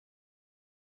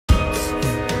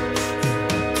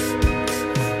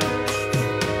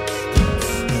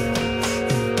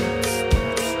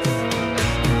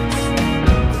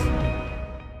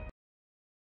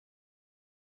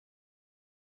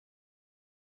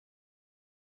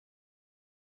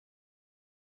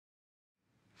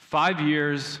5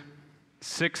 years,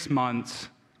 6 months,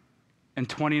 and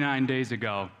 29 days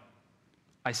ago,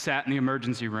 I sat in the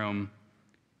emergency room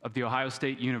of the Ohio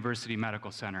State University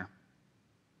Medical Center.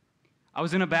 I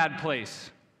was in a bad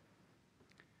place.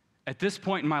 At this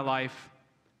point in my life,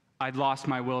 I'd lost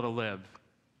my will to live.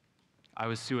 I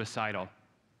was suicidal.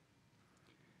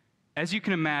 As you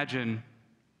can imagine,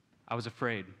 I was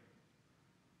afraid.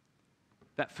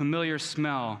 That familiar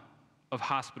smell of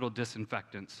hospital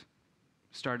disinfectants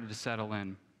started to settle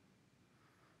in.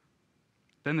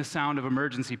 Then the sound of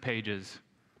emergency pages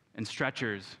and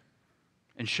stretchers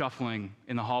and shuffling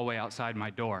in the hallway outside my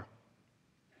door.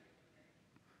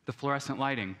 The fluorescent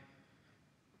lighting.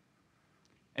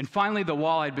 And finally, the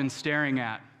wall I'd been staring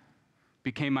at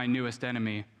became my newest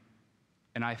enemy,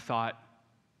 and I thought,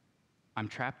 I'm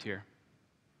trapped here.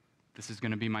 This is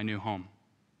going to be my new home.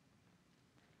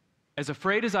 As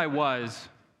afraid as I was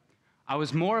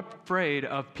more afraid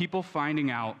of people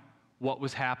finding out what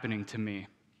was happening to me.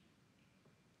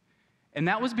 And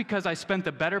that was because I spent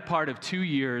the better part of 2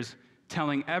 years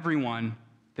telling everyone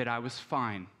that I was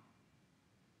fine.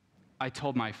 I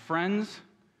told my friends,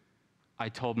 I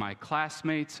told my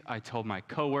classmates, I told my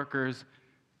coworkers,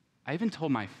 I even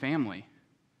told my family,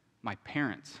 my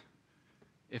parents.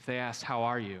 If they asked, "How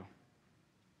are you?"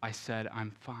 I said,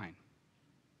 "I'm fine."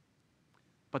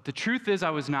 But the truth is,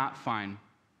 I was not fine.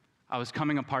 I was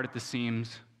coming apart at the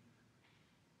seams,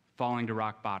 falling to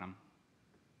rock bottom.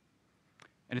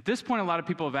 And at this point, a lot of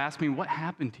people have asked me, what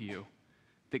happened to you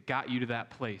that got you to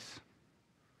that place,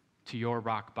 to your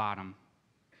rock bottom?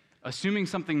 Assuming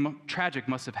something tragic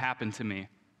must have happened to me.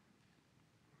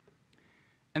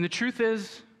 And the truth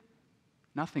is,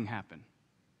 nothing happened.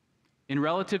 In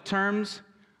relative terms,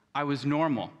 I was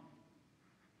normal.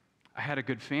 I had a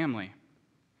good family.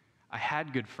 I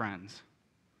had good friends.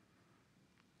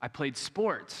 I played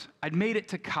sports. I'd made it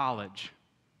to college.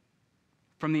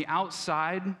 From the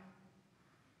outside,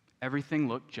 everything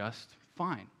looked just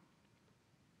fine.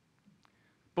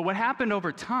 But what happened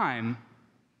over time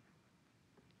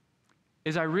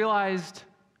is I realized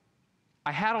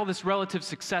I had all this relative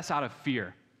success out of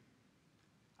fear.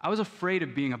 I was afraid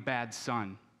of being a bad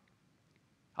son.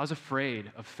 I was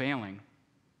afraid of failing.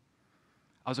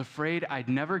 I was afraid I'd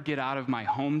never get out of my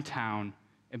hometown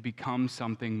and become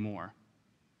something more.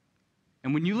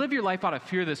 And when you live your life out of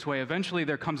fear this way, eventually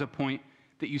there comes a point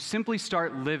that you simply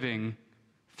start living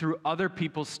through other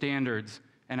people's standards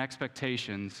and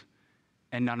expectations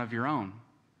and none of your own.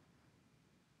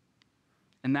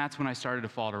 And that's when I started to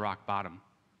fall to rock bottom.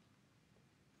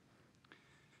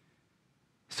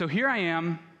 So here I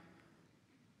am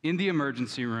in the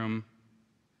emergency room,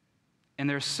 and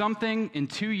there's something in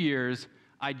 2 years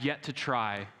I'd yet to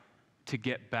try to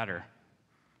get better,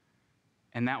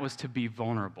 and that was to be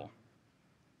vulnerable.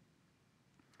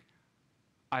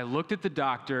 I looked at the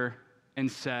doctor and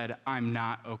said, I'm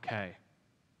not okay.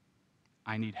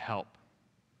 I need help.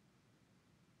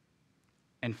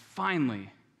 And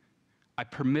finally, I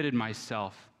permitted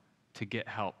myself to get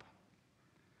help.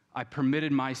 I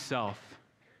permitted myself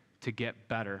to get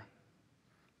better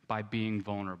by being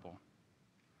vulnerable.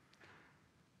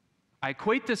 I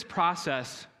equate this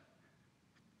process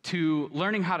to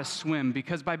learning how to swim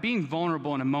because by being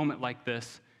vulnerable in a moment like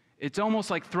this, it's almost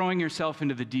like throwing yourself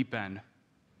into the deep end.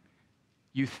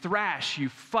 You thrash, you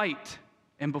fight,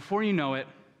 and before you know it,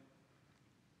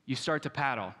 you start to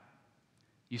paddle.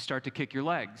 You start to kick your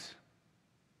legs.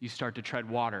 You start to tread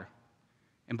water.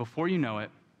 And before you know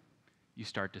it, you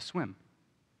start to swim.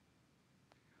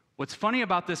 What's funny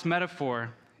about this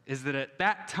metaphor is that at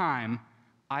that time,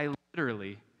 I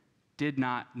literally did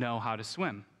not know how to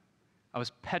swim. I was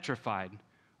petrified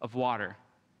of water.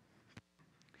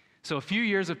 So a few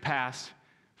years have passed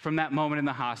from that moment in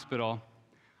the hospital.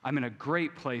 I'm in a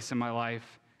great place in my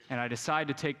life, and I decide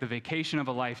to take the vacation of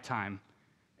a lifetime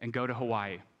and go to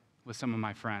Hawaii with some of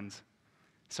my friends.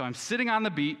 So I'm sitting on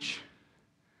the beach,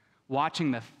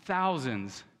 watching the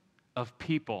thousands of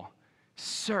people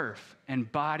surf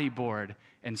and bodyboard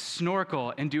and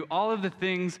snorkel and do all of the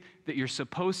things that you're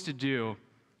supposed to do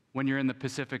when you're in the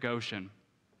Pacific Ocean.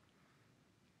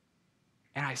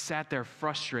 And I sat there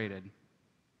frustrated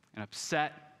and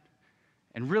upset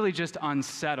and really just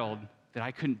unsettled that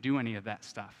I couldn't do any of that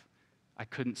stuff. I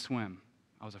couldn't swim.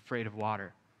 I was afraid of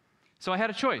water. So I had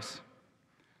a choice.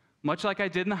 Much like I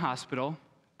did in the hospital,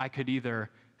 I could either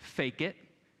fake it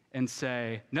and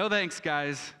say, no thanks,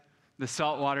 guys. The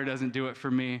salt water doesn't do it for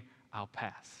me. I'll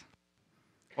pass.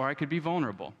 Or I could be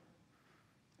vulnerable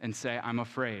and say, I'm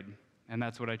afraid. And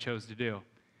that's what I chose to do.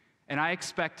 And I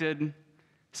expected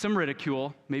some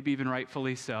ridicule, maybe even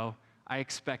rightfully so. I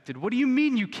expected, what do you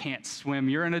mean you can't swim?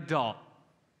 You're an adult.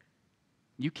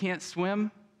 You can't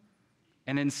swim?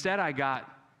 And instead I got,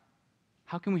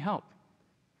 how can we help?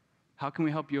 How can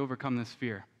we help you overcome this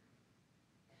fear?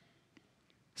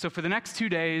 So for the next 2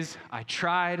 days, I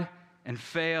tried and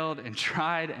failed and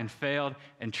tried and failed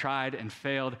and tried and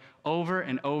failed over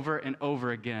and over and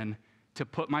over again to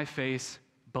put my face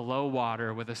below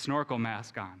water with a snorkel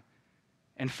mask on.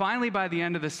 And finally, by the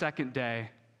end of the second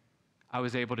day, I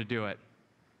was able to do it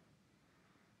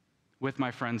with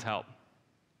my friend's help.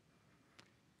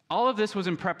 All of this was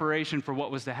in preparation for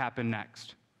what was to happen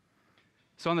next.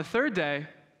 So on the third day,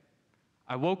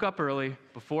 I woke up early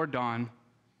before dawn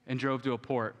and drove to a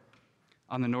port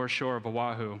on the north shore of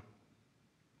Oahu.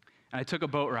 And I took a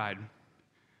boat ride.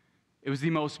 It was the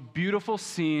most beautiful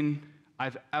scene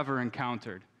I've ever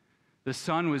encountered. The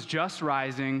sun was just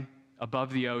rising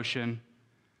above the ocean.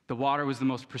 The water was the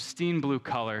most pristine blue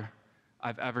color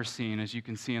I've ever seen, as you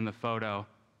can see in the photo.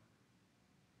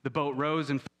 The boat rose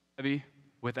and fell heavy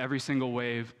with every single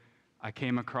wave I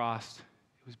came across.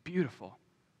 It was beautiful.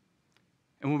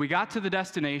 And when we got to the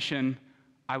destination,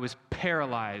 I was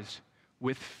paralyzed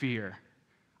with fear.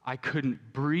 I couldn't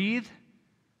breathe.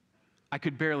 I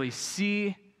could barely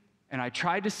see, and I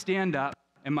tried to stand up,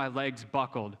 and my legs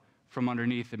buckled from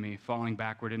underneath of me, falling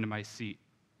backward into my seat.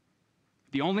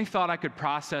 The only thought I could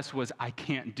process was, I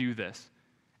can't do this.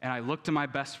 And I looked to my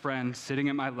best friend sitting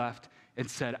at my left and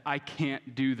said, I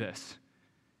can't do this.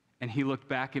 And he looked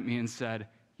back at me and said,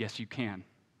 yes, you can.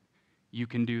 You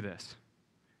can do this.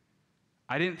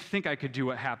 I didn't think I could do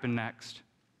what happened next,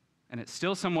 and it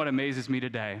still somewhat amazes me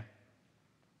today,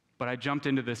 but I jumped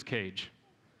into this cage.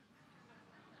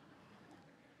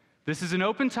 This is an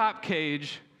open-top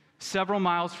cage several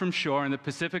miles from shore in the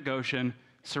Pacific Ocean,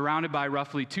 surrounded by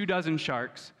roughly 24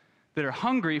 sharks that are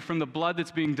hungry from the blood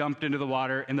that's being dumped into the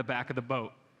water in the back of the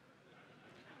boat.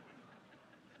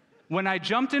 When I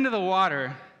jumped into the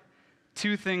water,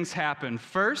 2 things happened.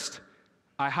 First,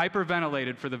 I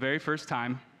hyperventilated for the very first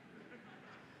time.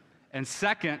 And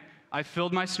second, I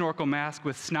filled my snorkel mask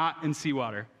with snot and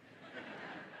seawater.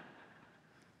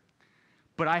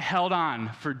 But I held on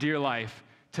for dear life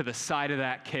to the side of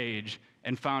that cage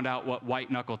and found out what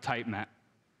white knuckle tight meant.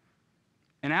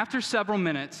 And after several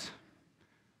minutes,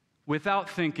 without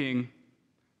thinking,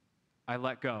 I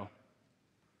let go.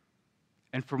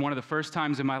 And for one of the first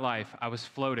times in my life, I was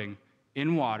floating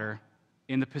in water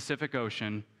in the Pacific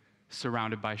Ocean,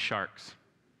 surrounded by sharks.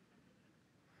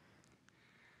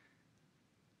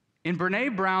 In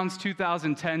Brené Brown's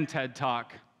 2010 TED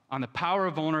Talk on the power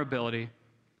of vulnerability,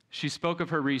 she spoke of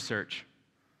her research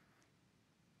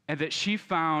and that she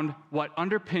found what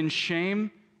underpins shame,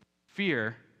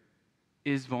 fear,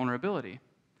 is vulnerability.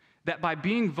 That by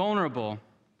being vulnerable,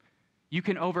 you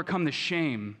can overcome the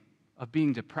shame of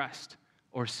being depressed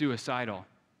or suicidal.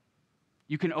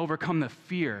 You can overcome the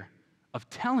fear of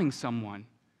telling someone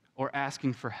or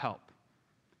asking for help.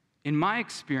 In my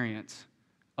experience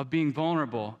of being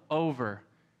vulnerable over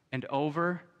and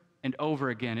over and over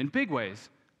again, in big ways,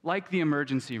 like the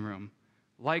emergency room,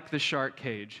 like the shark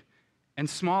cage, and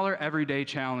smaller everyday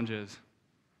challenges,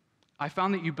 I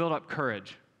found that you build up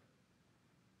courage.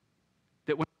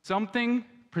 That when something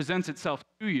presents itself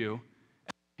to you,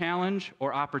 as a challenge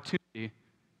or opportunity,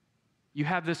 you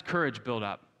have this courage build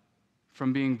up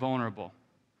from being vulnerable.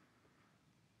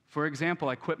 For example,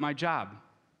 I quit my job,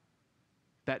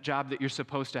 that job that you're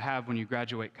supposed to have when you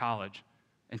graduate college,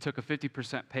 and took a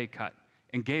 50% pay cut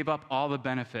and gave up all the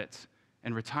benefits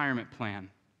and retirement plan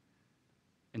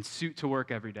and suit to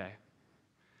work every day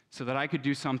so that I could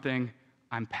do something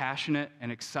I'm passionate and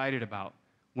excited about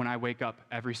when I wake up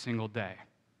every single day.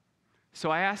 So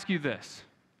I ask you this: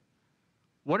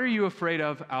 what are you afraid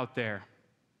of out there?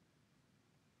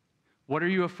 What are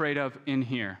you afraid of in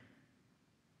here?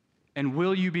 And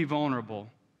will you be vulnerable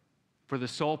for the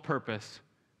sole purpose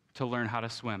to learn how to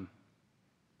swim?